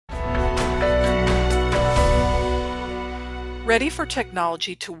Ready for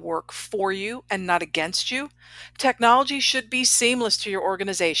technology to work for you and not against you? Technology should be seamless to your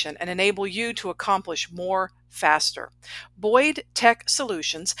organization and enable you to accomplish more faster. Boyd Tech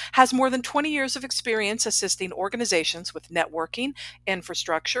Solutions has more than 20 years of experience assisting organizations with networking,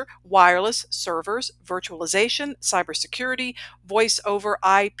 infrastructure, wireless, servers, virtualization, cybersecurity, voice over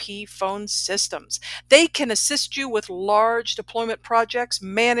IP phone systems. They can assist you with large deployment projects,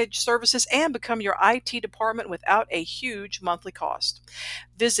 manage services, and become your IT department without a huge monthly cost.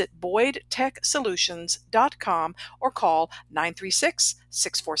 Visit BoydTechSolutions.com or call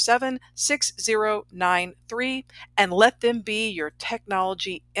 936-647-6093 and let them be your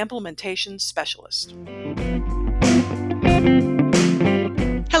technology implementation specialist.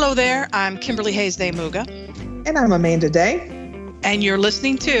 Hello there, I'm Kimberly Hayes Day-Muga. And I'm Amanda Day. And you're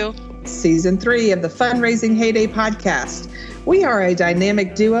listening to Season 3 of the Fundraising Heyday podcast. We are a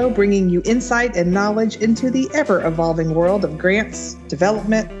dynamic duo bringing you insight and knowledge into the ever-evolving world of grants,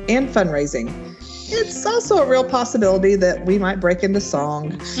 development, and fundraising. It's also a real possibility that we might break into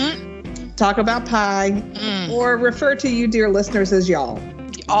song, talk about pie, or refer to you, dear listeners, as y'all.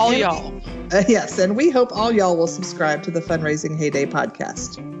 All y'all. Yes, and we hope all y'all will subscribe to the Fundraising Heyday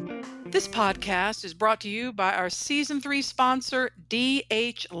podcast. This podcast is brought to you by our Season 3 sponsor,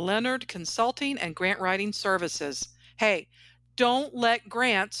 D.H. Leonard Consulting and Grant Writing Services. Hey, don't let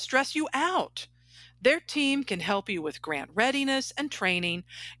grants stress you out. Their team can help you with grant readiness and training,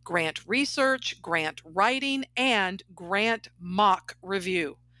 grant research, grant writing, and grant mock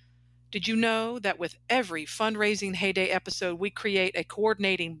review. Did you know that with every Fundraising Heyday episode, we create a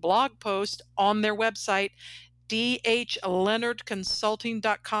coordinating blog post on their website,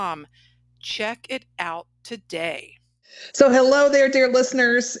 dhleonardconsulting.com. Check it out today. So hello there, dear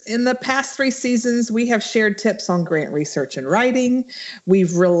listeners. In the past 3 seasons, we have shared tips on grant research and writing.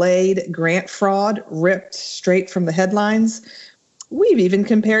 We've relayed grant fraud ripped straight from the headlines. We've even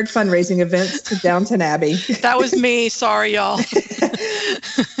compared fundraising events to Downton Abbey. That was me. Sorry, y'all.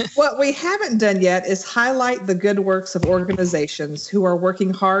 What we haven't done yet is highlight the good works of organizations who are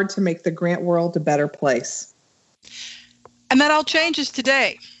working hard to make the grant world a better place. And that all changes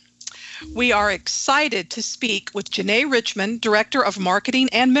today. We are excited to speak with Janae Richmond, Director of Marketing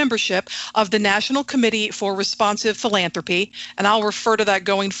and Membership of the National Committee for Responsive Philanthropy, and I'll refer to that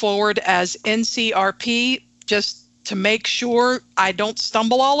going forward as NCRP, just to make sure I don't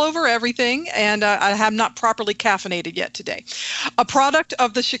stumble all over everything, and I have not properly caffeinated yet today. A product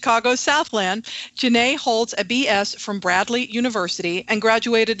of the Chicago Southland, Janae holds a BS from Bradley University and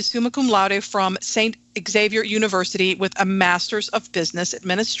graduated summa cum laude from St. Xavier University with a Master's of Business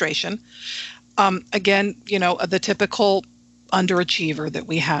Administration. Again, you know, the typical underachiever that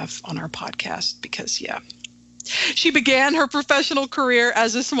we have on our podcast because, yeah. She began her professional career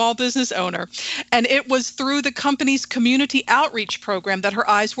as a small business owner, and it was through the company's community outreach program that her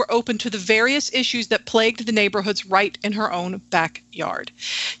eyes were open to the various issues that plagued the neighborhoods right in her own backyard.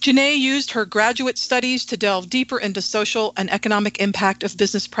 Janae used her graduate studies to delve deeper into social and economic impact of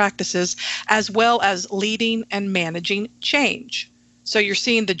business practices, as well as leading and managing change. So you're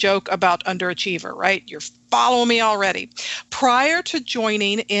seeing the joke about underachiever, right? You're following me already. Prior to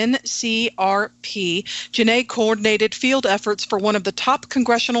joining NCRP, Janae coordinated field efforts for one of the top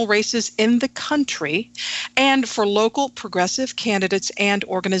congressional races in the country and for local progressive candidates and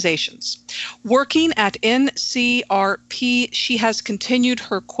organizations. Working at NCRP, she has continued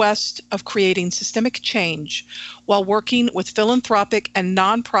her quest of creating systemic change while working with philanthropic and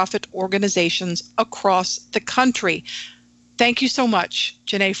nonprofit organizations across the country. Thank you so much,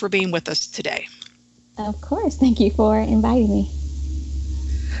 Janae, for being with us today. Of course. Thank you for inviting me.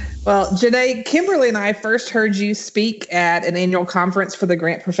 Well, Janae, Kimberly and I first heard you speak at an annual conference for the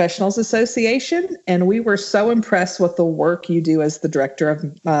Grant Professionals Association, and we were so impressed with the work you do as the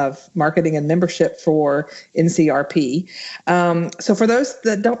Director of Marketing and Membership for NCRP. So for those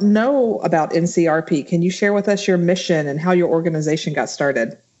that don't know about NCRP, can you share with us your mission and how your organization got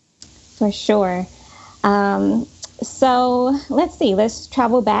started? For sure. So let's see, let's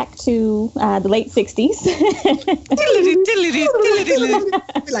travel back to the late 60s.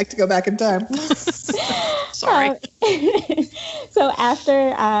 We like to go back in time. Sorry. So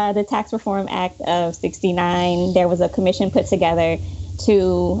after the Tax Reform Act of 69, there was a commission put together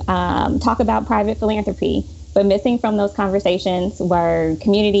to talk about private philanthropy, but missing from those conversations were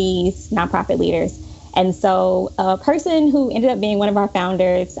communities, nonprofit leaders. And so a person who ended up being one of our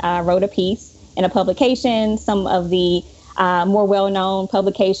founders wrote a piece in a publication. Some of the more well-known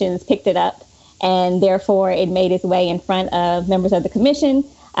publications picked it up, and therefore it made its way in front of members of the commission.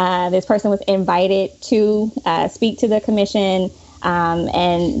 This person was invited to speak to the commission,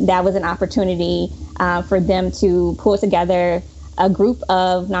 and that was an opportunity for them to pull together a group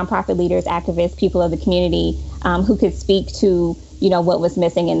of nonprofit leaders, activists, people of the community who could speak to, what was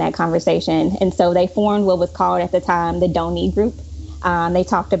missing in that conversation. And so they formed what was called at the time the Don't Need Group. They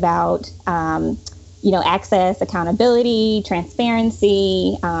talked about, access, accountability,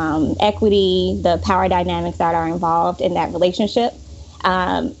 transparency, equity, the power dynamics that are involved in that relationship.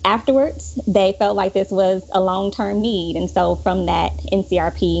 Afterwards, they felt like this was a long-term need. And so from that,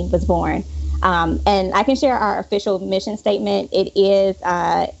 NCRP was born. And I can share our official mission statement. It is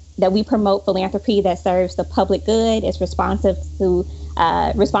that we promote philanthropy that serves the public good, is responsive to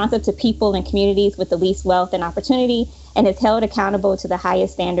people and communities with the least wealth and opportunity, and is held accountable to the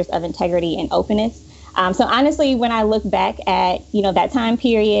highest standards of integrity and openness. So honestly, when I look back at, that time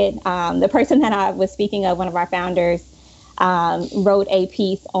period, the person that I was speaking of, one of our founders, wrote a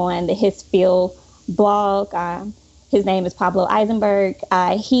piece on the His Feel blog. His name is Pablo Eisenberg.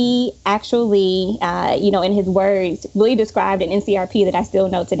 He actually, in his words, really described an NCRP that I still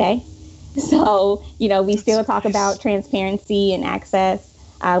know today. So, we still talk about transparency and access.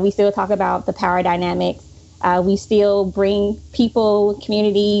 We still talk about the power dynamics. We still bring people,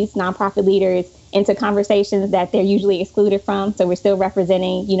 communities, nonprofit leaders into conversations that they're usually excluded from. So we're still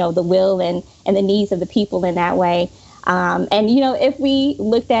representing, the will and the needs of the people in that way. And, if we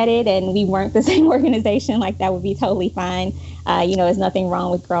looked at it and we weren't the same organization, like that would be totally fine. There's nothing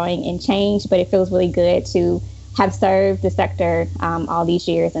wrong with growing and change, but it feels really good to have served the sector all these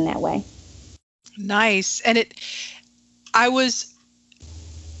years in that way. Nice. And I was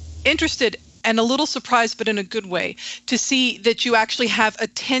interested and a little surprised, but in a good way, to see that you actually have a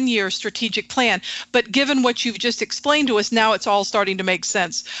 10-year strategic plan. But given what you've just explained to us, now it's all starting to make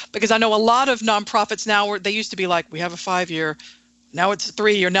sense. Because I know a lot of nonprofits now, where they used to be like, we have a 5-year, now it's a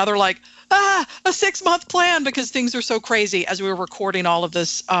 3-year. Now they're like, a 6-month plan, because things are so crazy as we were recording all of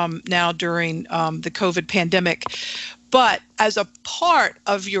this now during the COVID pandemic. But as a part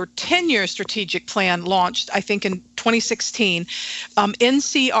of your 10-year strategic plan launched, I think in 2016,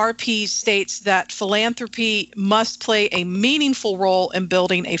 NCRP states that philanthropy must play a meaningful role in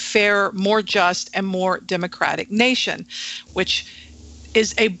building a fair, more just, and more democratic nation, which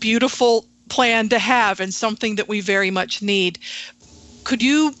is a beautiful plan to have and something that we very much need. Could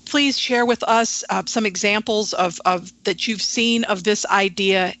you please share with us some examples of that you've seen of this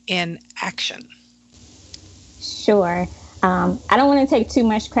idea in action? Sure. I don't want to take too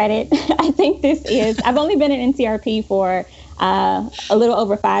much credit. I think I've only been in NCRP for a little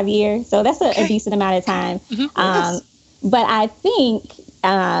over 5 years. So that's a decent amount of time. Mm-hmm. But I think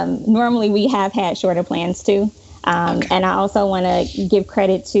normally we have had shorter plans too. And I also want to give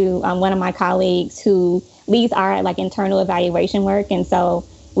credit to one of my colleagues who leads our internal evaluation work. And so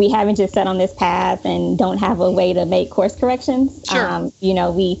we haven't just set on this path and don't have a way to make course corrections. Sure.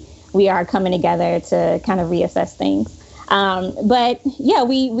 We are coming together to kind of reassess things. But yeah,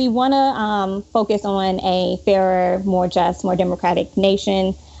 we want to focus on a fairer, more just, more democratic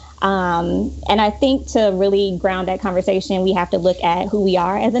nation. And I think to really ground that conversation, we have to look at who we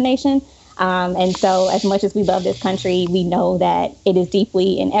are as a nation. And so as much as we love this country, we know that it is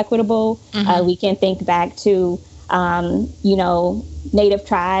deeply inequitable. Mm-hmm. We can think back to, Native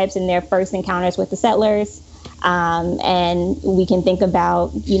tribes and their first encounters with the settlers. And we can think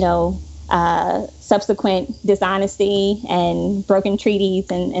about, subsequent dishonesty and broken treaties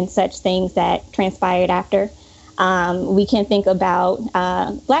and such things that transpired after. We can think about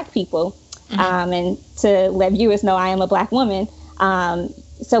Black people. Mm-hmm. And to let viewers know, I am a Black woman.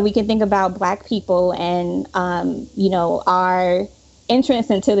 So we can think about Black people and, our entrance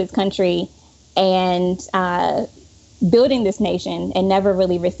into this country and building this nation and never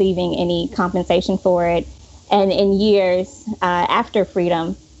really receiving any compensation for it. And in years after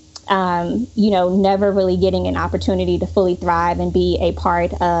freedom, never really getting an opportunity to fully thrive and be a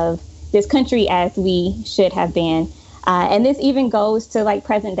part of this country as we should have been. And this even goes to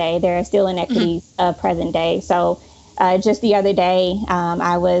present day. There are still inequities of present day. So just the other day,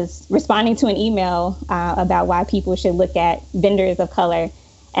 I was responding to an email about why people should look at vendors of color.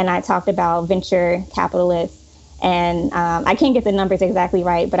 And I talked about venture capitalists. And I can't get the numbers exactly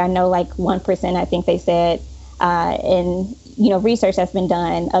right, but I know 1%, I think they said, in research that's been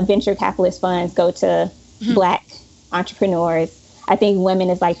done, of venture capitalist funds go to mm-hmm. Black entrepreneurs. I think women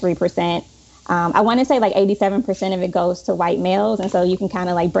is 3%. I want to say 87% of it goes to white males. And so you can kind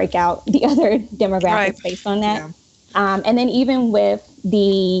of break out the other demographics based on that. Yeah. And then even with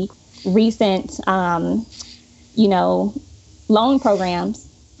the recent, loan programs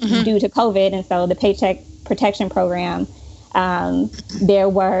mm-hmm. due to COVID. And so the Paycheck Protection Program, there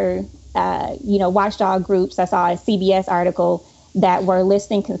were, watchdog groups. I saw a CBS article that were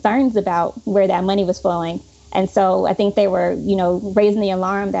listing concerns about where that money was flowing. And so I think they were, raising the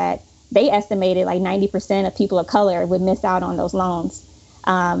alarm that they estimated like 90% of people of color would miss out on those loans.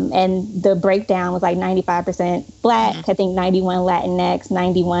 And the breakdown was like 95% Black, I think 91 Latinx,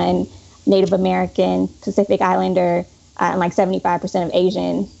 91 Native American, Pacific Islander, and like 75% of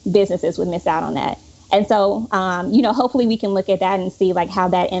Asian businesses would miss out on that. And so, hopefully we can look at that and see like how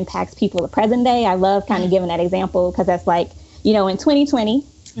that impacts people of present day. I love kind of giving that example because that's like, in 2020,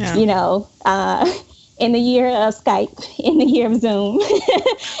 in the year of Skype, in the year of Zoom,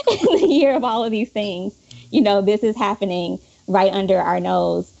 in the year of all of these things, this is happening right under our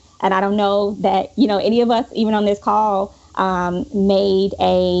nose. And I don't know that, any of us, even on this call, wrote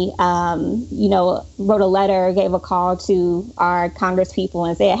a letter, gave a call to our Congress people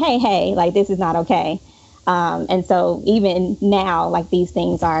and said, hey, like, this is not okay. And so even now, like, these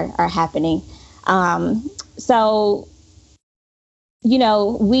things are happening. So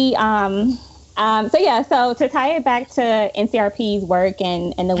to tie it back to NCRP's work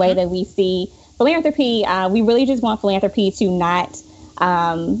and the way that we see philanthropy, we really just want philanthropy to not,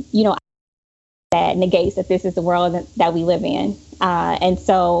 that negates that this is the world that we live in. And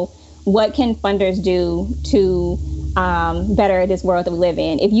so what can funders do to better this world that we live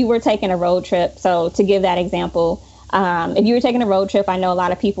in? If you were taking a road trip, so to give that example, if you were taking a road trip, I know a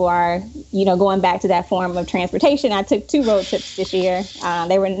lot of people are, going back to that form of transportation. I took 2 road trips this year.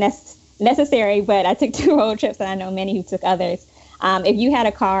 They were necessary, but I took 2 road trips and I know many who took others. If you had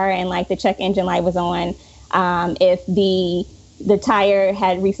a car and like the check engine light was on, if the tire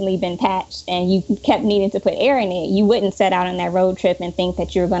had recently been patched and you kept needing to put air in it, you wouldn't set out on that road trip and think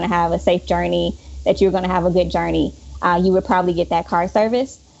that you're going to have a safe journey, that you're going to have a good journey. You would probably get that car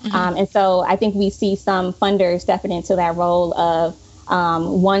service. And so I think we see some funders stepping into that role of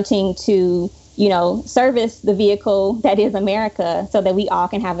wanting to, service the vehicle that is America so that we all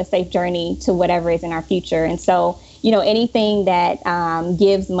can have a safe journey to whatever is in our future. And so, anything that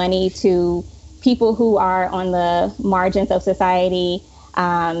gives money to people who are on the margins of society,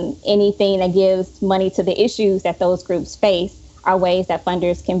 anything that gives money to the issues that those groups face are ways that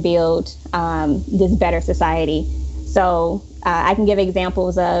funders can build this better society. So I can give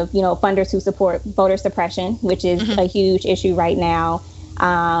examples of, funders who support voter suppression, which is a huge issue right now.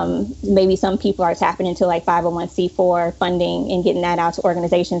 Maybe some people are tapping into like 501c4 funding and getting that out to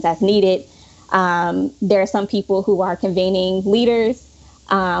organizations as needed. There are some people who are convening leaders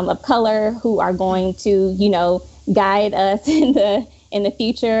of color who are going to, guide us in the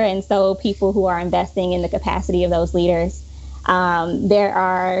future. And so people who are investing in the capacity of those leaders. There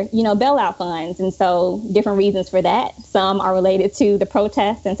are, bailout funds. And so different reasons for that. Some are related to the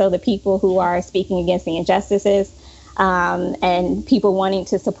protests. And so the people who are speaking against the injustices and people wanting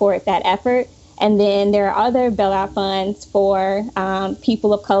to support that effort. And then there are other bailout funds for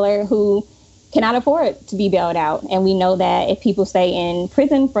people of color who cannot afford to be bailed out. And we know that if people stay in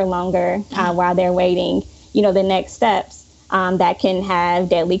prison for longer while they're waiting, the next steps, that can have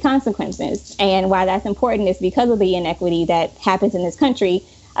deadly consequences. And why that's important is because of the inequity that happens in this country.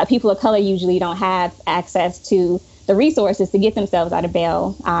 People of color usually don't have access to the resources to get themselves out of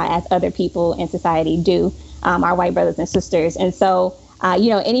bail as other people in society do, our white brothers and sisters. And so,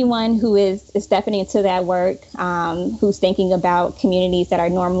 anyone who is stepping into that work, who's thinking about communities that are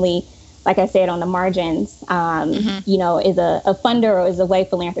normally, like I said, on the margins, is a funder or is a way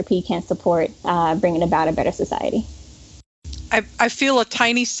philanthropy can support bringing about a better society. I feel a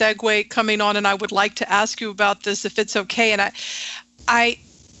tiny segue coming on, and I would like to ask you about this if it's okay. And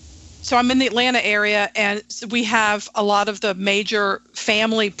so I'm in the Atlanta area, and we have a lot of the major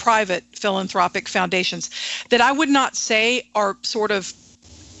family private philanthropic foundations that I would not say are sort of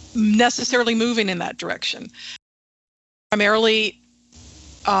necessarily moving in that direction. Primarily,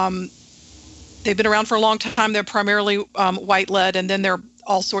 they've been around for a long time. They're primarily white-led, and then there are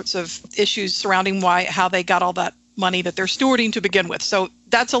all sorts of issues surrounding how they got all that money that they're stewarding to begin with. So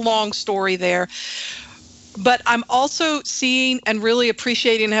that's a long story there. But I'm also seeing and really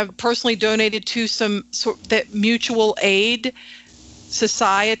appreciating and have personally donated to some that mutual aid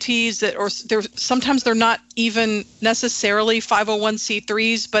societies that, or sometimes they're not even necessarily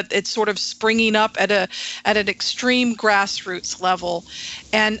 501c3s, but it's sort of springing up at an extreme grassroots level.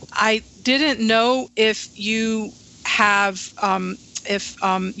 And I didn't know if you have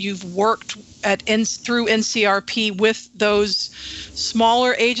you've worked through NCRP with those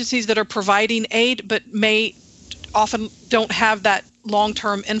smaller agencies that are providing aid, but may often don't have that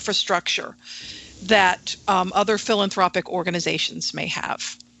long-term infrastructure that other philanthropic organizations may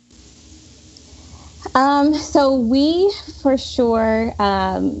have. So we for sure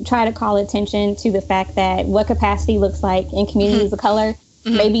try to call attention to the fact that what capacity looks like in communities of color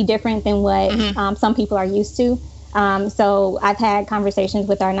may be different than what some people are used to. So I've had conversations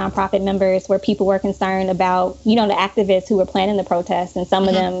with our nonprofit members where people were concerned about, the activists who were planning the protests, and some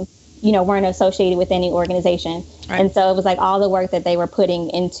of them, weren't associated with any organization. Right. And so it was like all the work that they were putting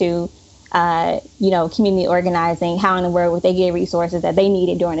into community organizing, how in the world would they get resources that they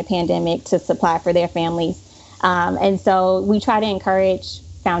needed during the pandemic to supply for their families. And so we try to encourage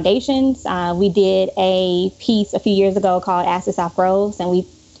foundations. We did a piece a few years ago called Ask the South Grows, and we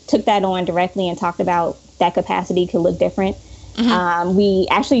took that on directly and talked about that capacity could look different. We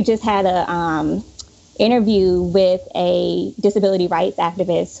actually just had a interview with a disability rights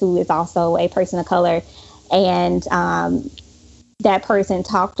activist who is also a person of color. And that person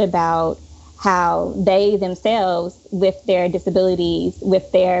talked about how they themselves, with their disabilities,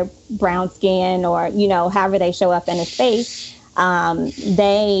 with their brown skin, or, however they show up in a space,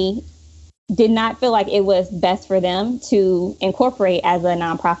 they did not feel like it was best for them to incorporate as a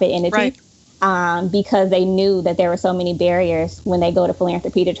nonprofit entity. Right. Because they knew that there were so many barriers when they go to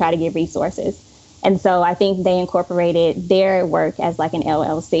philanthropy to try to get resources. And so I think they incorporated their work as like an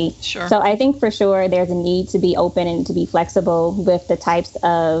LLC. Sure. So I think for sure there's a need to be open and to be flexible with the types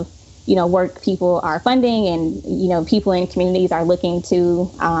of, work people are funding, and, people in communities are looking to.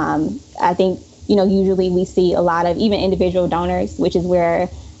 I think, usually we see a lot of even individual donors, which is where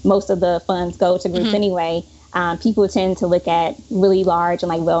most of the funds go to groups anyway. People tend to look at really large and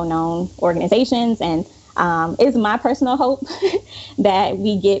like well-known organizations, and it's my personal hope that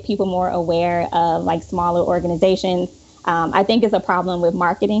we get people more aware of like smaller organizations. I think it's a problem with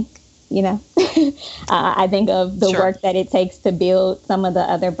marketing, I think of the work that it takes to build some of the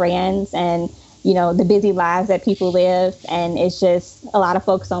other brands, and, the busy lives that people live. And it's just a lot of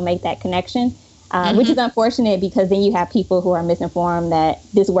folks don't make that connection, which is unfortunate, because then you have people who are misinformed that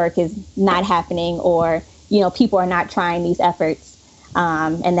this work is not happening, or, people are not trying these efforts.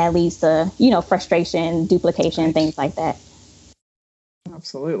 And that leads to, frustration, duplication, things like that.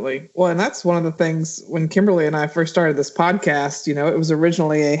 Absolutely. Well, and that's one of the things when Kimberly and I first started this podcast, it was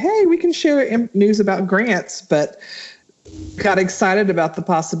originally hey, we can share news about grants, but got excited about the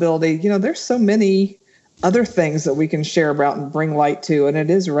possibility. There's so many other things that we can share about and bring light to. And it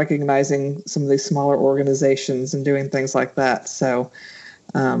is recognizing some of these smaller organizations and doing things like that. So,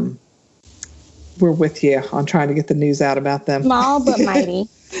 we're with you on trying to get the news out about them. Small but mighty.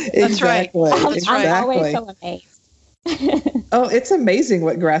 That's right. That's right. I'm always so amazed. Oh, it's amazing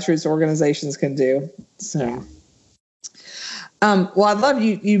what grassroots organizations can do. So, yeah. Well, I love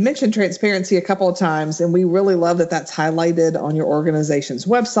you mentioned transparency a couple of times, and we really love that that's highlighted on your organization's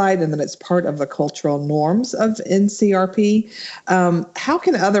website, and that it's part of the cultural norms of NCRP. How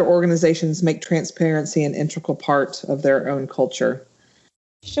can other organizations make transparency an integral part of their own culture?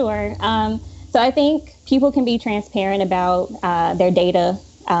 Sure. So I think people can be transparent about their data.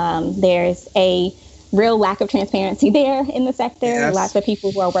 There's a real lack of transparency there in the sector. Yes. Lots of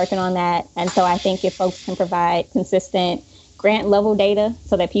people who are working on that. And so I think if folks can provide consistent grant level data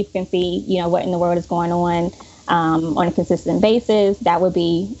so that people can see, what in the world is going on a consistent basis, that would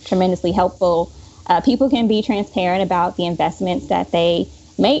be tremendously helpful. People can be transparent about the investments that they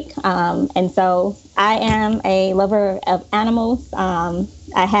make. And so I am a lover of animals.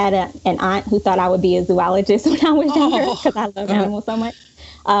 I had an aunt who thought I would be a zoologist when I was younger, because I love animals so much.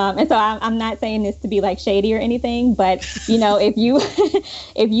 And so I'm not saying this to be like shady or anything, but,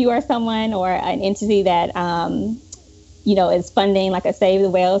 if you are someone or an entity that, is funding like a Save the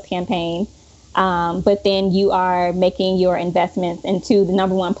Whales campaign, but then you are making your investments into the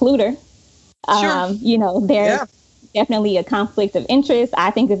number one polluter, there's definitely a conflict of interest. I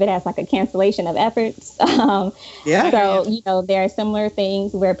think of it as like a cancellation of efforts. So, there are similar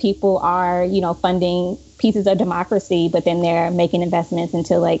things where people are, funding pieces of democracy, but then they're making investments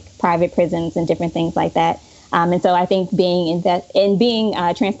into like private prisons and different things like that. And so I think being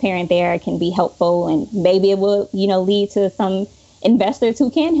transparent there can be helpful, and maybe it will, lead to some investors who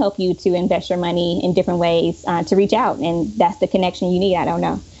can help you to invest your money in different ways to reach out. And that's the connection you need. I don't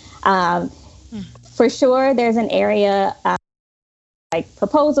know. For sure, there's an area like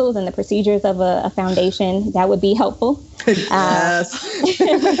proposals and the procedures of a foundation that would be helpful. Yes.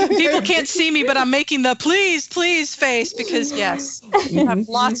 People can't see me, but I'm making the please face, because yes, I have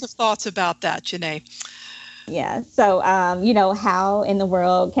lots of thoughts about that, Janae. Yeah. So, how in the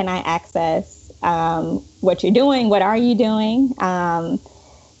world can I access what you're doing? What are you doing?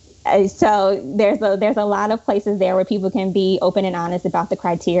 So there's a lot of places there where people can be open and honest about the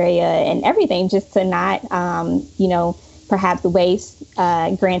criteria and everything, just to not, perhaps waste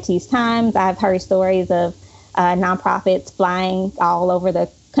grantees' times. I've heard stories of nonprofits flying all over the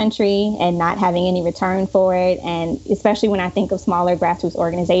country and not having any return for it. And especially when I think of smaller grassroots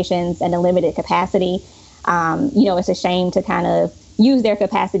organizations and a limited capacity, it's a shame to kind of use their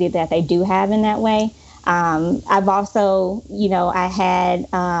capacity that they do have in that way. I've also, I had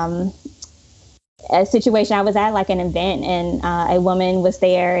a situation. I was at like an event and a woman was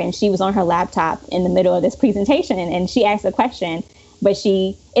there and she was on her laptop in the middle of this presentation and she asked a question, but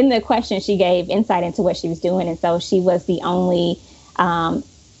in the question, she gave insight into what she was doing. And so she was the only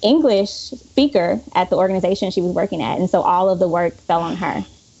English speaker at the organization she was working at. And so all of the work fell on her.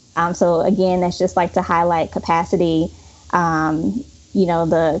 So again, that's just like to highlight capacity,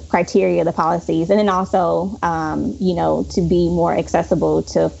 the criteria, the policies, and then also, to be more accessible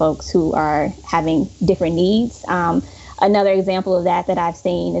to folks who are having different needs. Another example of that I've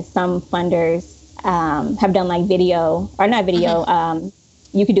seen is some funders have done like video, or not video,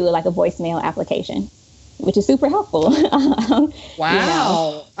 you could do it like a voicemail application, which is super helpful.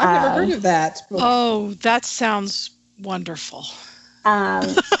 Wow. I've never heard of that. Oh, that sounds wonderful.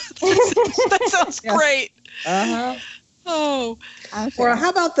 That sounds great. Uh-huh. Oh. Sure. Or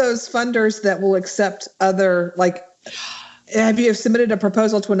how about those funders that will accept other, like, have you submitted a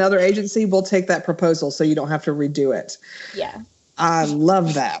proposal to another agency? We'll take that proposal so you don't have to redo it. Yeah. I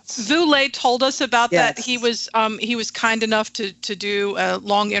love that. Vule told us about that. He was kind enough to do a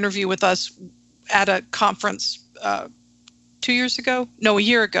long interview with us at a conference 2 years ago? No, a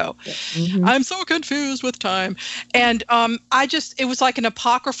year ago. Yeah. Mm-hmm. I'm so confused with time. And it was like an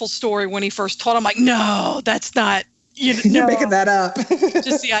apocryphal story when he first told him, like, no, that's not, you're making that up.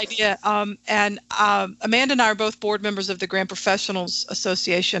 Just the idea. And Amanda and I are both board members of the Grant Professionals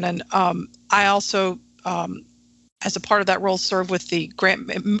Association. And I also, as a part of that role, serve with the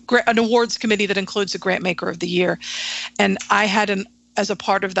an awards committee that includes the Grant Maker of the Year. And I had as a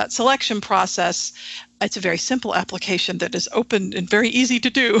part of that selection process, it's a very simple application that is open and very easy to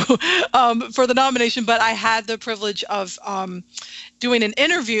do for the nomination. But I had the privilege of doing an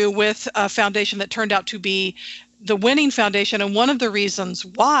interview with a foundation that turned out to be the winning foundation. And one of the reasons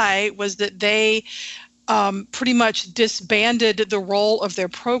why was that they pretty much disbanded the role of their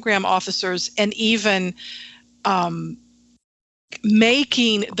program officers and even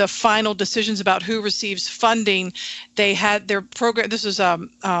making the final decisions about who receives funding. They had their program. This was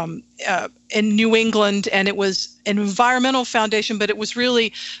in New England, and it was an environmental foundation, but it was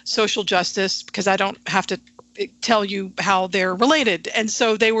really social justice, because I don't have to tell you how they're related. And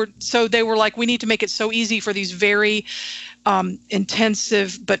so they were like, we need to make it so easy for these very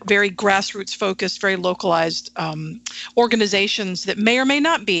intensive but very grassroots focused, very localized organizations that may or may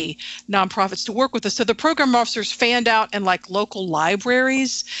not be nonprofits to work with us. So the program officers fanned out in like local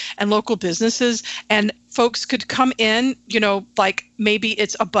libraries and local businesses, and folks could come in, like maybe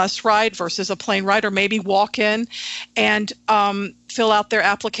it's a bus ride versus a plane ride, or maybe walk in and fill out their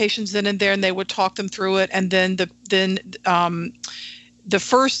applications then and there, and they would talk them through it. And then the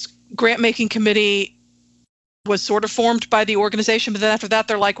first grant making committee was sort of formed by the organization, but then after that,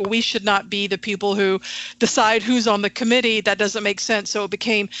 they're like, well, we should not be the people who decide who's on the committee. That doesn't make sense. So it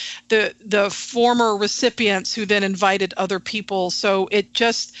became the former recipients who then invited other people. So it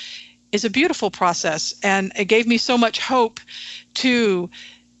just is a beautiful process. And it gave me so much hope to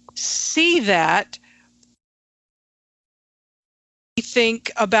see that.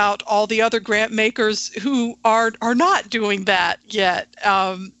 Think about all the other grant makers who are not doing that yet.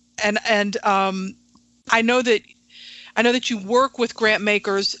 I know that you work with grant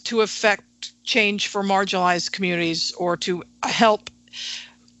makers to affect change for marginalized communities, or to help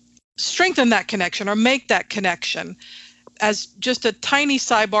strengthen that connection or make that connection. As just a tiny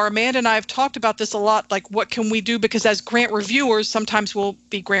sidebar, Amanda and I have talked about this a lot, like what can we do? Because as grant reviewers, sometimes we'll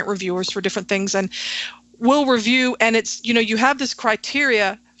be grant reviewers for different things, and we'll review, and it's, you have this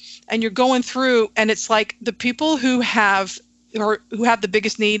criteria and you're going through, and it's like the people who have the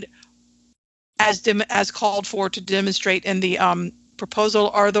biggest need as called for to demonstrate in the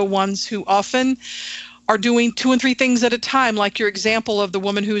proposal are the ones who often are doing 2 and 3 things at a time, like your example of the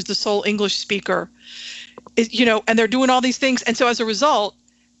woman who's the sole English speaker, and they're doing all these things. And so as a result,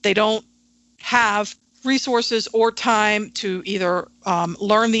 they don't have resources or time to either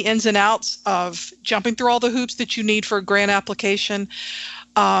learn the ins and outs of jumping through all the hoops that you need for a grant application,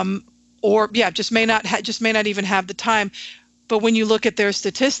 just may not even have the time. But when you look at their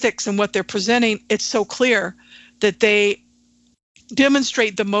statistics and what they're presenting, it's so clear that they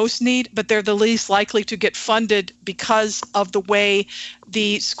demonstrate the most need, but they're the least likely to get funded because of the way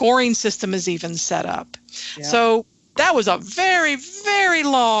the scoring system is even set up. Yeah. So that was a very, very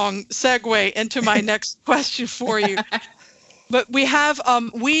long segue into my next question for you. But we have,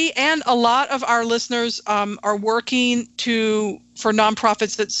 we and a lot of our listeners are working for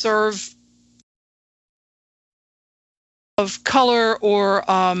nonprofits that serve of color or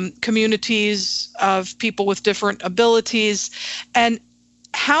communities of people with different abilities. And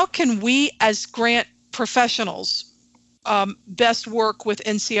how can we as grant professionals best work with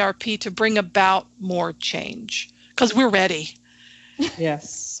NCRP to bring about more change? Because we're ready.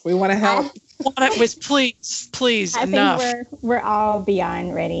 Yes, we want to help. Please, I enough. think we're all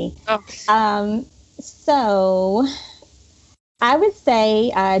beyond ready. Okay. So I would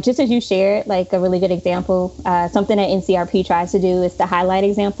say, just as you shared, like a really good example, something that NCRP tries to do is to highlight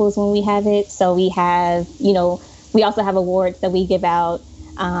examples when we have it. So we have, we also have awards that we give out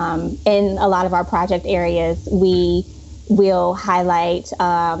in a lot of our project areas. We will highlight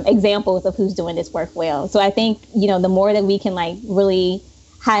examples of who's doing this work well. So I think, the more that we can like really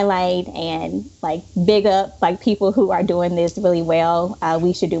highlight and like big up like people who are doing this really well,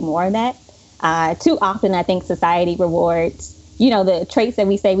 we should do more of that. Too often, I think society rewards, the traits that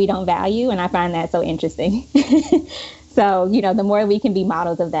we say we don't value. And I find that so interesting. So, the more we can be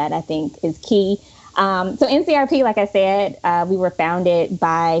models of that, I think is key. So NCRP, like I said, we were founded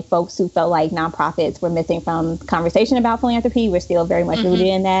by folks who felt like nonprofits were missing from conversation about philanthropy. We're still very much rooted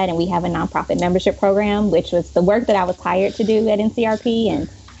in that. And we have a nonprofit membership program, which was the work that I was hired to do at NCRP and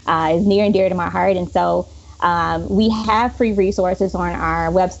is near and dear to my heart. And so we have free resources on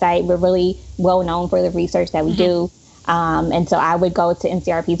our website. We're really well known for the research that we do. And so I would go to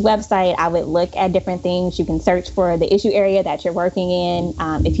NCRP's website. I would look at different things. You can search for the issue area that you're working in.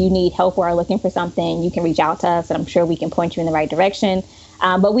 If you need help or are looking for something, you can reach out to us, and I'm sure we can point you in the right direction.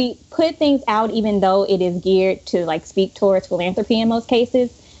 But we put things out, even though it is geared to like speak towards philanthropy in most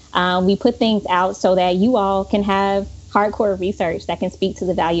cases. We put things out so that you all can have hardcore research that can speak to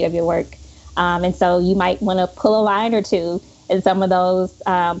the value of your work. And so you might want to pull a line or two in some of those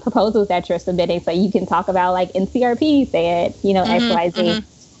proposals that you're submitting, so you can talk about like NCRP said, X, Y, Z.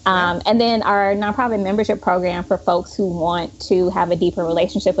 And then our nonprofit membership program for folks who want to have a deeper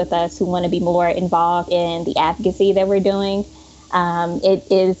relationship with us, who want to be more involved in the advocacy that we're doing.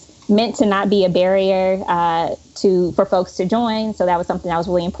 It is meant to not be a barrier for folks to join. So that was something that was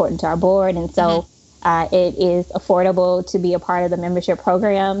really important to our board. And so it is affordable to be a part of the membership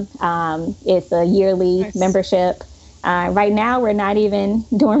program. It's a yearly membership. Right now, we're not even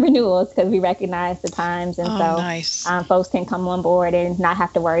doing renewals because we recognize the times. And folks can come on board and not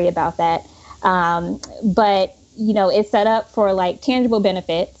have to worry about that. But, it's set up for like tangible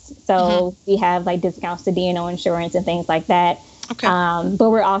benefits. So we have like discounts to D&O insurance and things like that. Okay.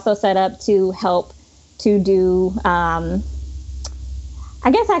 But we're also set up to help to do I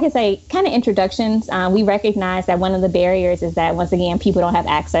guess I could say kind of introductions. We recognize that one of the barriers is that, once again, people don't have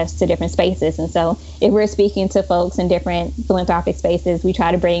access to different spaces. And so if we're speaking to folks in different philanthropic spaces, we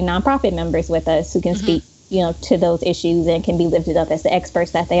try to bring nonprofit members with us who can speak, to those issues and can be lifted up as the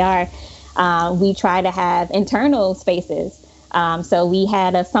experts that they are. We try to have internal spaces. So we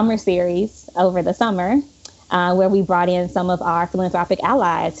had a summer series over the summer where we brought in some of our philanthropic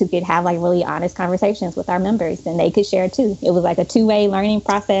allies who could have like really honest conversations with our members, and they could share too. It was like a two-way learning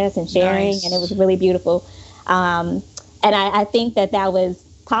process and sharing, and it was really beautiful. And I think that was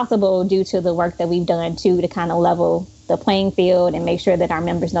possible due to the work that we've done too, to kind of level the playing field and make sure that our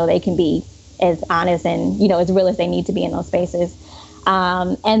members know they can be as honest and, as real as they need to be in those spaces.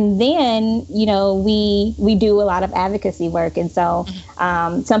 And then, we do a lot of advocacy work. And so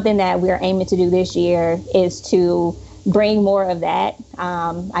something that we're aiming to do this year is to bring more of that,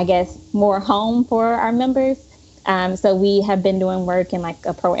 I guess, more home for our members. So we have been doing work in like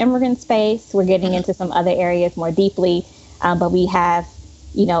a pro-immigrant space. We're getting into some other areas more deeply, but we have,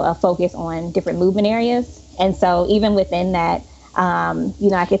 a focus on different movement areas. And so even within that,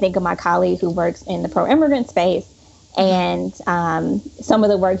 I can think of my colleague who works in the pro-immigrant space. And some of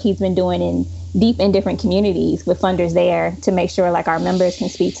the work he's been doing deep in different communities with funders there to make sure like our members can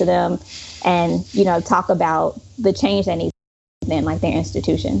speak to them and, talk about the change that needs to be in like their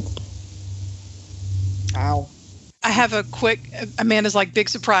institutions. Wow. I have a quick, Amanda's like, big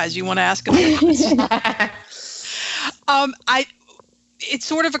surprise. You want to ask another question? It's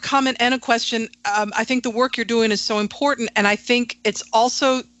sort of a comment and a question. I think the work you're doing is so important. And I think it's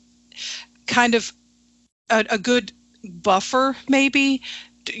also kind of a good buffer, maybe.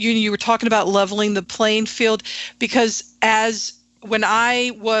 You were talking about leveling the playing field, because when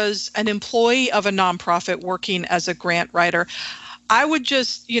I was an employee of a nonprofit working as a grant writer, I would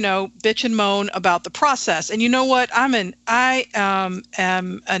just, bitch and moan about the process. And you know what? I am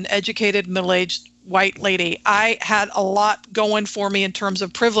an educated, middle-aged white lady. I had a lot going for me in terms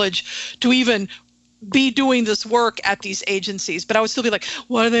of privilege to even be doing this work at these agencies, but I would still be like,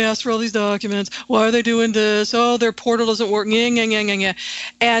 why do they ask for all these documents? Why are they doing this? Oh, their portal doesn't work.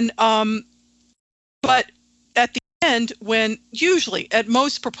 And but at the end, when usually at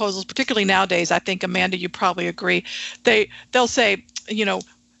most proposals, particularly nowadays, I think, Amanda, you probably agree, they'll say,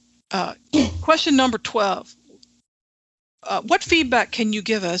 question number 12. What feedback can you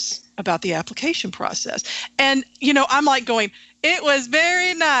give us about the application process? And, I'm like going, it was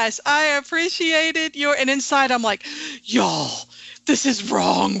very nice. I appreciated and inside I'm like, y'all, this is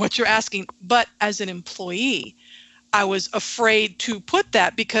wrong what you're asking. But as an employee, I was afraid to put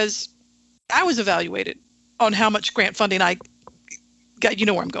that because I was evaluated on how much grant funding I got. You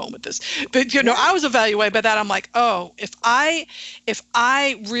know where I'm going with this. But, I was evaluated by that. I'm like, oh, if I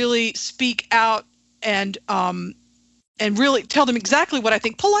really speak out and really tell them exactly what I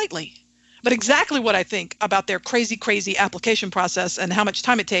think politely, but exactly what I think about their crazy application process and how much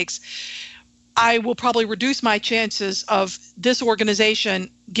time it takes, I will probably reduce my chances of this organization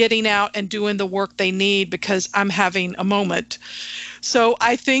getting out and doing the work they need because I'm having a moment. So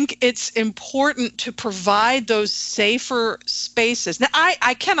I think it's important to provide those safer spaces. Now,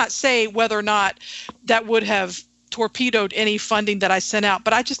 I cannot say whether or not that would have torpedoed any funding that I sent out,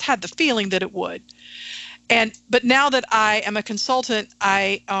 but I just had the feeling that it would. But now that I am a consultant,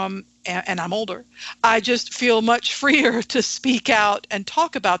 and I'm older, I just feel much freer to speak out and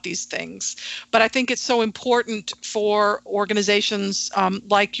talk about these things. But I think it's so important for organizations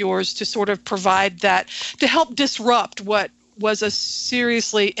like yours to sort of provide that, to help disrupt what was a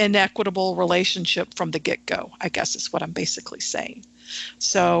seriously inequitable relationship from the get-go, I guess is what I'm basically saying.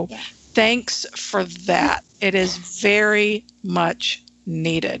 So Thanks for that. It is very much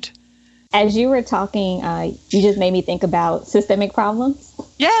needed. As you were talking, you just made me think about systemic problems.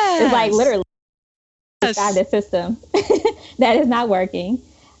 Yes. It's like literally inside the system that is not working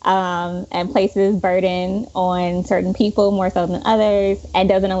and places burden on certain people more so than others and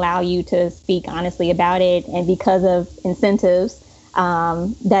doesn't allow you to speak honestly about it. And because of incentives,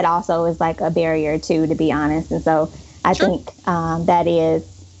 that also is like a barrier too, to be honest. And so I think that is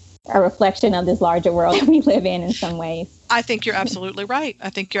a reflection of this larger world that we live in some ways. I think you're absolutely right.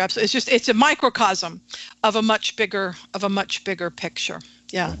 It's a microcosm of a much bigger picture.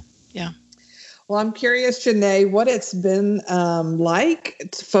 Yeah. Well, I'm curious, Janae, what it's been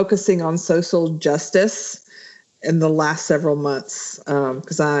like focusing on social justice in the last several months,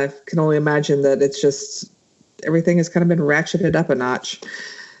 because I can only imagine that it's just everything has kind of been ratcheted up a notch.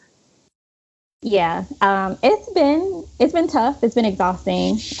 Yeah, it's been tough. It's been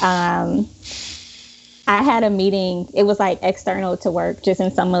exhausting. I had a meeting. It was like external to work, just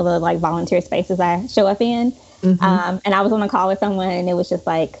in some of the like volunteer spaces I show up in. Mm-hmm. And I was on a call with someone, and it was just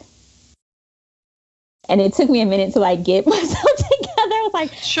like, and it took me a minute to like get myself together. I was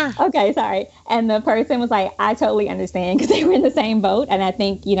like, sure, okay, sorry. And the person was like, I totally understand, because they were in the same boat. And I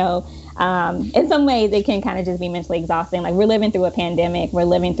think, in some ways it can kind of just be mentally exhausting. Like, we're living through a pandemic, we're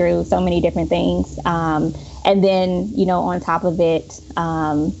living through so many different things. And then, on top of it,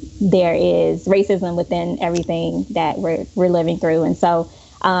 there is racism within everything that we're living through. And so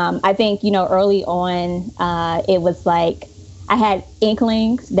I think, early on, it was like I had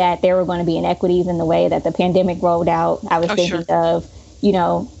inklings that there were going to be inequities in the way that the pandemic rolled out. I was thinking of,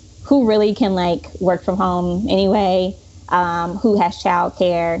 who really can like work from home anyway, who has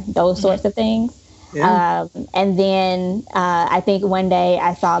childcare, those sorts of things. Yeah. And then I think one day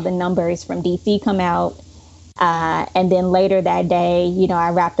I saw the numbers from DC come out. And then later that day, I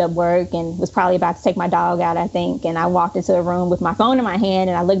wrapped up work and was probably about to take my dog out, I think. And I walked into a room with my phone in my hand,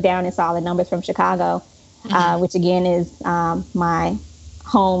 and I looked down and saw the numbers from Chicago, which again is my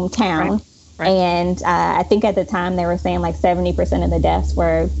hometown. Right. And I think at the time they were saying like 70% of the deaths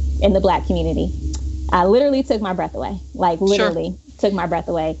were in the Black community. Literally took my breath away, took my breath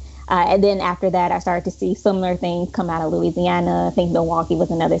away. And then after that, I started to see similar things come out of Louisiana. I think Milwaukee was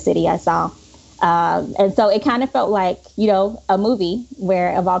another city I saw. And so it kind of felt like, a movie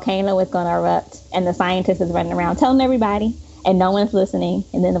where a volcano is going to erupt and the scientist is running around telling everybody and no one's listening.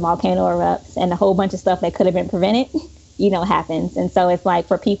 And then the volcano erupts and a whole bunch of stuff that could have been prevented, happens. And so it's like,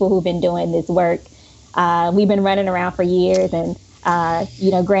 for people who've been doing this work, we've been running around for years and,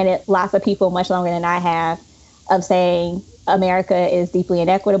 granted, lots of people much longer than I have of saying America is deeply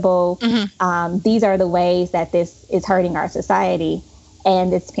inequitable. Mm-hmm. These are the ways that this is hurting our society.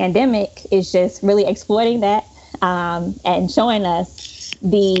 And this pandemic is just really exploiting that and showing us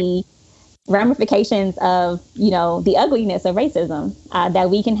the ramifications of, the ugliness of racism,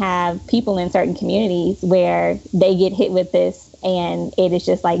 that we can have people in certain communities where they get hit with this and it is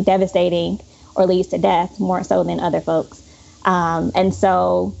just like devastating or leads to death more so than other folks. And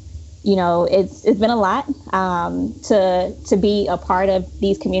so it's been a lot to be a part of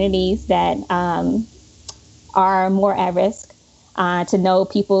these communities that are more at risk, to know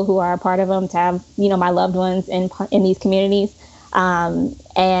people who are a part of them, to have, my loved ones in these communities.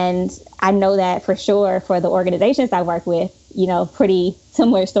 And I know that for sure for the organizations I work with, pretty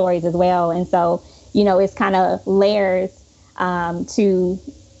similar stories as well. And so, it's kind of layers to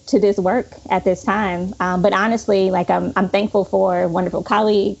this work at this time. But honestly, I'm thankful for wonderful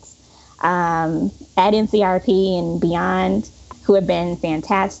colleagues at NCRP and beyond who have been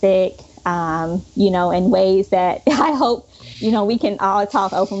fantastic, in ways that I hope, we can all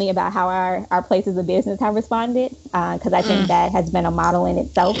talk openly about how our places of business have responded, because I think that has been a model in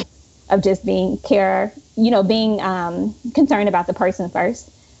itself of just being being concerned about the person first.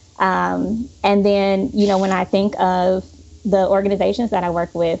 And then, when I think of the organizations that I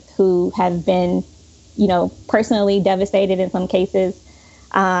work with who have been, personally devastated in some cases,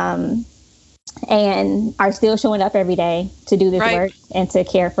 and are still showing up every day to do this work and to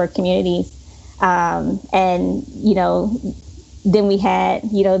care for communities. And, then we had,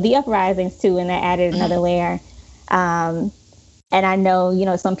 the uprisings too, and that added another layer. And I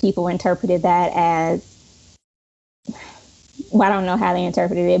know, some people interpreted that as, I don't know how they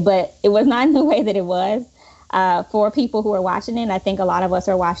interpreted it, but it was not in the way that it was. For people who are watching it, I think a lot of us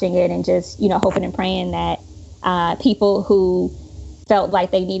are watching it and just, hoping and praying that people who felt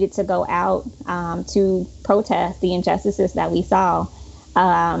like they needed to go out to protest the injustices that we saw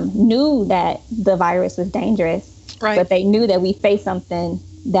knew that the virus was dangerous, but they knew that we faced something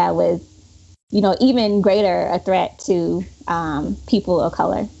that was, even greater a threat to people of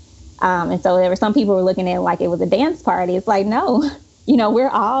color. And so there were some people who were looking at it like it was a dance party. It's like, no, we're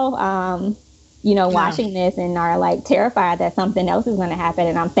all, watching this and are terrified that something else is going to happen.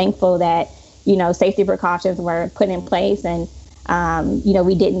 And I'm thankful that, safety precautions were put in place, and,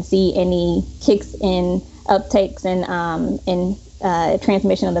 we didn't see any kicks in uptakes and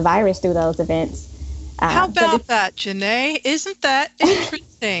transmission of the virus through those events. How about that, Janae? Isn't that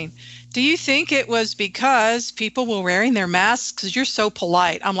interesting? Do you think it was because people were wearing their masks? Because you're so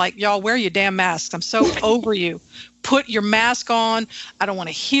polite. I'm like, y'all, wear your damn masks. I'm so over you. Put your mask on. I don't want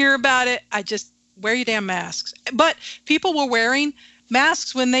to hear about it. I just wear your damn masks. But people were wearing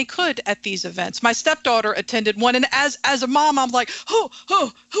masks when they could at these events. My stepdaughter attended one, and as a mom, I'm like, don't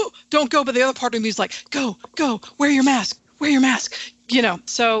go. But the other part of me is like, go, wear your mask.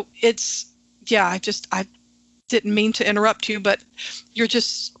 So it's, I didn't mean to interrupt you, but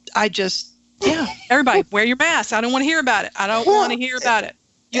everybody wear your mask. I don't want to hear about it.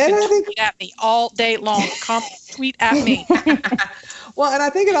 You can tweet at me all day long. Come tweet at me. Well, and I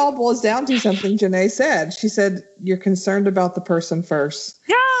think it all boils down to something Janae said. She said, you're concerned about the person first.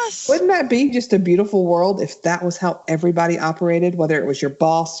 Yes. Wouldn't that be just a beautiful world if that was how everybody operated, whether it was your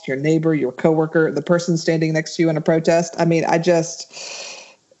boss, your neighbor, your coworker, the person standing next to you in a protest? I mean, that's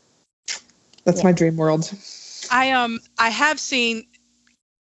my dream world. I have seen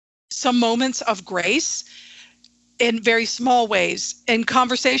some moments of grace in very small ways in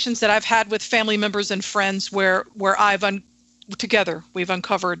conversations that I've had with family members and friends where we've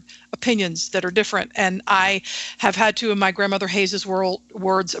uncovered opinions that are different. And I have had to, in my grandmother Hayes's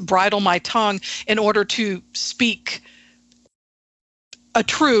words, bridle my tongue in order to speak a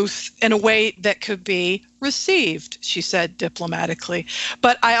truth in a way that could be received, she said diplomatically.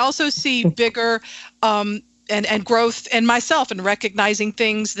 But I also see bigger and growth in myself and recognizing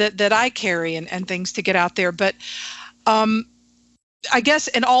things that I carry and things to get out there. But I guess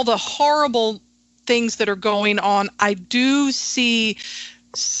in all the horrible things that are going on, I do see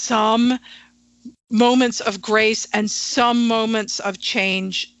some moments of grace and some moments of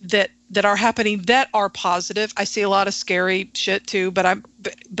change that are happening that are positive. I see a lot of scary shit too, but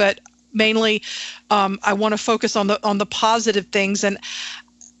mainly I want to focus on the positive things. And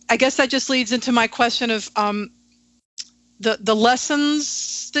I guess that just leads into my question of the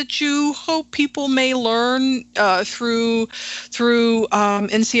lessons that you hope people may learn through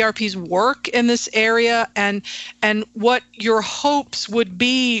NCRP's work in this area, and what your hopes would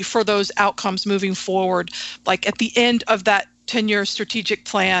be for those outcomes moving forward, like at the end of that 10-year strategic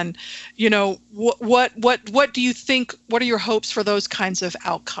plan. What do you think? What are your hopes for those kinds of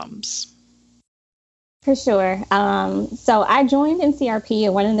outcomes? For sure. So I joined NCRP,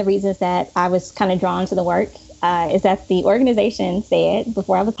 and one of the reasons that I was kind of drawn to the work is that the organization said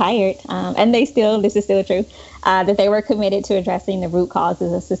before I was hired, and this is still true, that they were committed to addressing the root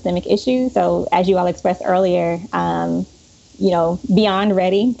causes of systemic issues. So as you all expressed earlier, beyond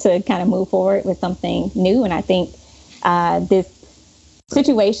ready to kind of move forward with something new. And I think this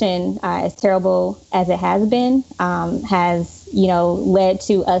situation, as terrible as it has been, has, led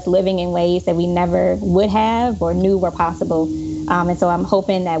to us living in ways that we never would have or knew were possible. And so I'm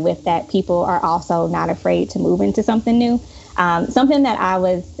hoping that with that, people are also not afraid to move into something new. Something that I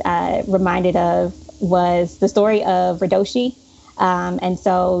was reminded of was the story of Radoshi. And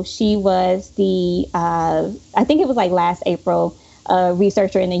so she was I think it was like last April, a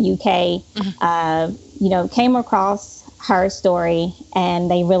researcher in the UK, came across her story,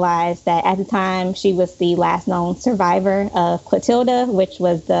 and they realized that at the time she was the last known survivor of Clotilda, which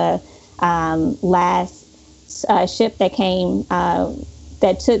was the last ship that came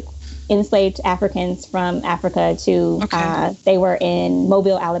that took enslaved Africans from Africa to, they were in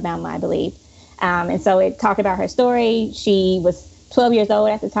Mobile, Alabama, I believe. And so it talked about her story. She was 12 years old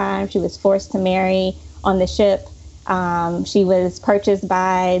at the time. She was forced to marry on the ship. She was purchased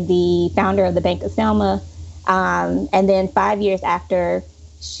by the founder of the Bank of Selma. And then 5 years after,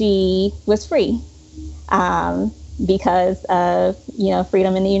 she was free because of,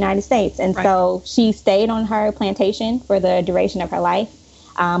 freedom in the United States. And so she stayed on her plantation for the duration of her life.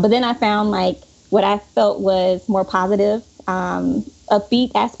 But then I found what I felt was more positive,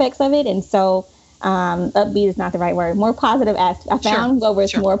 upbeat aspects of it. And so upbeat is not the right word. More positive aspects. I found what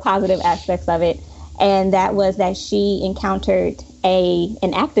was more positive aspects of it. And that was that she encountered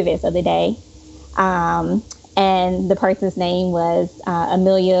an activist of the day. And the person's name was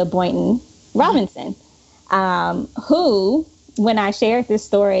Amelia Boynton Robinson, who, when I shared this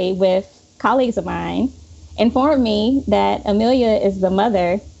story with colleagues of mine, informed me that Amelia is the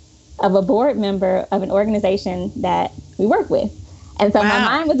mother of a board member of an organization that we work with. And so my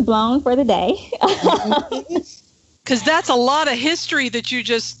mind was blown for the day. Because that's a lot of history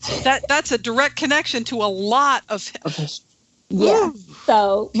that that's a direct connection to a lot of history. Yeah.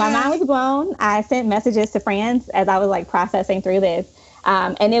 So my mind was blown. I sent messages to friends as I was processing through this.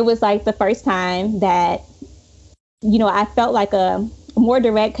 And it was the first time that, I felt like a more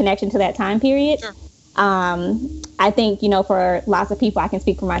direct connection to that time period. Sure. I think, for lots of people, I can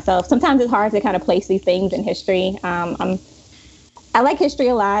speak for myself. Sometimes it's hard to kind of place these things in history. I like history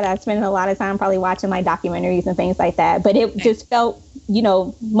a lot. I spend a lot of time probably watching documentaries and things like that. But it just felt,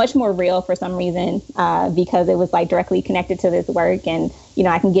 much more real for some reason because it was directly connected to this work. And,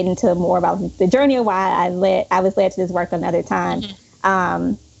 I can get into more about the journey of why I was led to this work another time.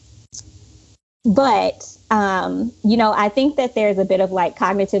 Mm-hmm. But I think that there's a bit of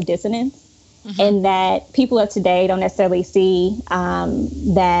cognitive dissonance in that people of today don't necessarily see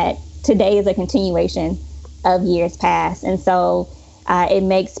that today is a continuation of years past. And so it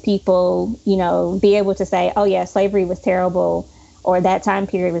makes people, be able to say, oh, yeah, slavery was terrible, or that time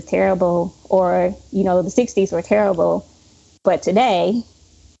period was terrible, or, the 60s were terrible. But today,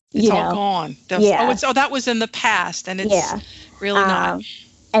 it's all gone. That was in the past, and it's really not.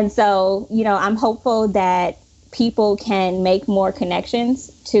 And so, I'm hopeful that people can make more connections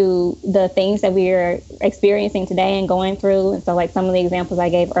to the things that we're experiencing today and going through. And so some of the examples I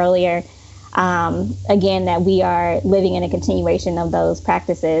gave earlier, again, that we are living in a continuation of those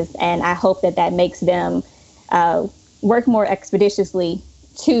practices. And I hope that makes them work more expeditiously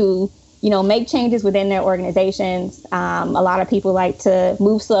to, make changes within their organizations. A lot of people like to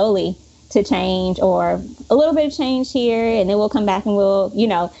move slowly to change, or a little bit of change here, and then we'll come back and we'll,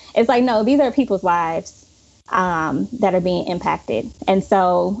 it's no, these are people's lives that are being impacted. And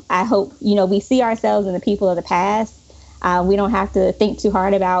so I hope, we see ourselves in the people of the past. We don't have to think too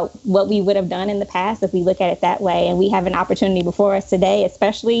hard about what we would have done in the past if we look at it that way. And we have an opportunity before us today,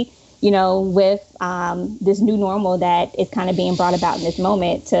 especially, with this new normal that is kind of being brought about in this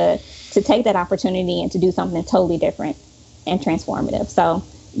moment, to take that opportunity and to do something totally different and transformative. So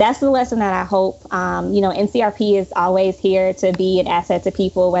that's the lesson that I hope, NCRP is always here to be an asset to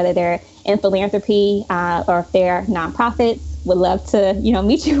people, whether they're in philanthropy or if they're nonprofits. Would love to,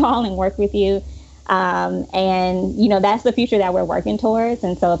 meet you all and work with you. And, that's the future that we're working towards.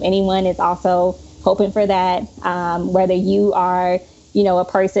 And so if anyone is also hoping for that, whether you are, a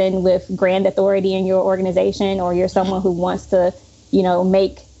person with grand authority in your organization, or you're someone who wants to,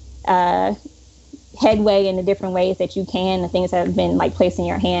 make headway in the different ways that you can, the things that have been placed in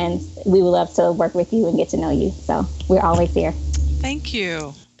your hands, we would love to work with you and get to know you. So we're always here. Thank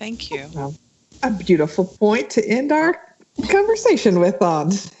you. Thank you. Well, a beautiful point to end our conversation with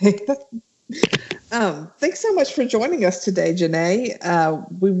on. Thanks so much for joining us today, Janae.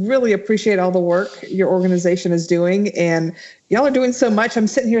 We really appreciate all the work your organization is doing, and y'all are doing so much. I'm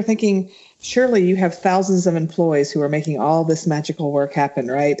sitting here thinking, surely you have thousands of employees who are making all this magical work happen,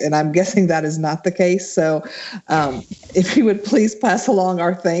 right? And I'm guessing that is not the case. So if you would please pass along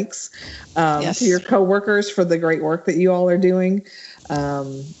our thanks to your coworkers for the great work that you all are doing.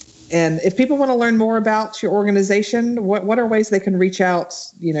 And if people want to learn more about your organization, what are ways they can reach out?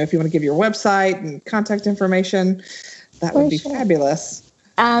 If you want to give your website and contact information, that would be fabulous.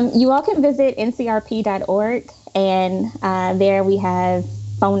 You all can visit ncrp.org, and there we have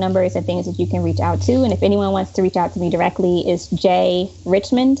phone numbers and things that you can reach out to. And if anyone wants to reach out to me directly, it's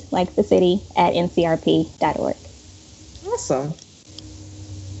jrichmond, like the city, at ncrp.org. Awesome.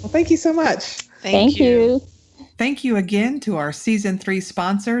 Well, thank you so much. Thank you. Thank you again to our Season 3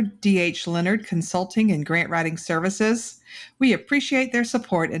 sponsor, D.H. Leonard Consulting and Grant Writing Services. We appreciate their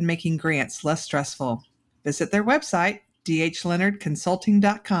support in making grants less stressful. Visit their website,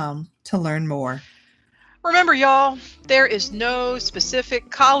 dhleonardconsulting.com, to learn more. Remember, y'all, there is no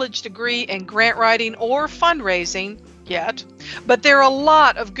specific college degree in grant writing or fundraising yet, but there are a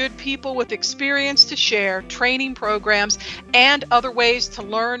lot of good people with experience to share, training programs, and other ways to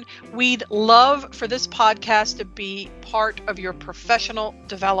learn. We'd love for this podcast to be part of your professional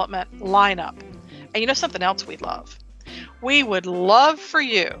development lineup. And something else we'd love? We would love for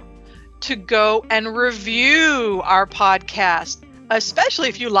you to go and review our podcast, especially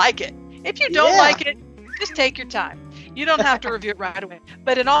if you like it. If you don't like it, just take your time. You don't have to review it right away.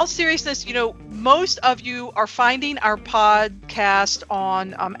 But in all seriousness, most of you are finding our podcast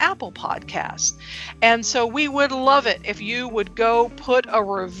on Apple Podcasts. And so we would love it if you would go put a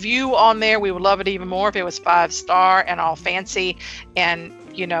review on there. We would love it even more if it was 5-star and all fancy. And,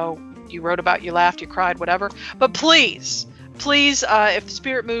 you wrote about, you laughed, you cried, whatever. But please, if the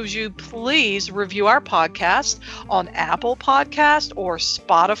spirit moves you, please review our podcast on Apple Podcast or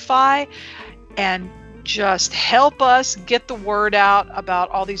Spotify, and just help us get the word out about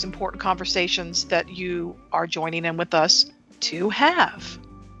all these important conversations that you are joining in with us to have.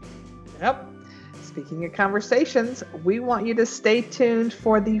 Yep. Speaking of conversations, we want you to stay tuned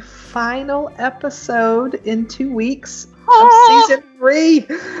for the final episode in 2 weeks of Season 3.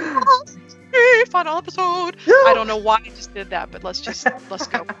 Final episode. I don't know why I just did that, but let's go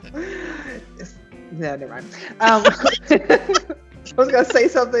with it. No, never mind. I was going to say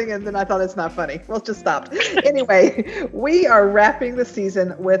something, and then I thought it's not funny. Well, it just stopped. Anyway, we are wrapping the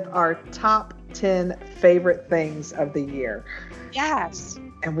season with our top 10 favorite things of the year. Yes.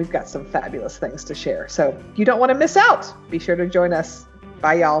 And we've got some fabulous things to share. So you don't want to miss out. Be sure to join us.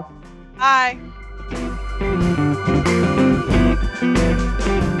 Bye, y'all. Bye.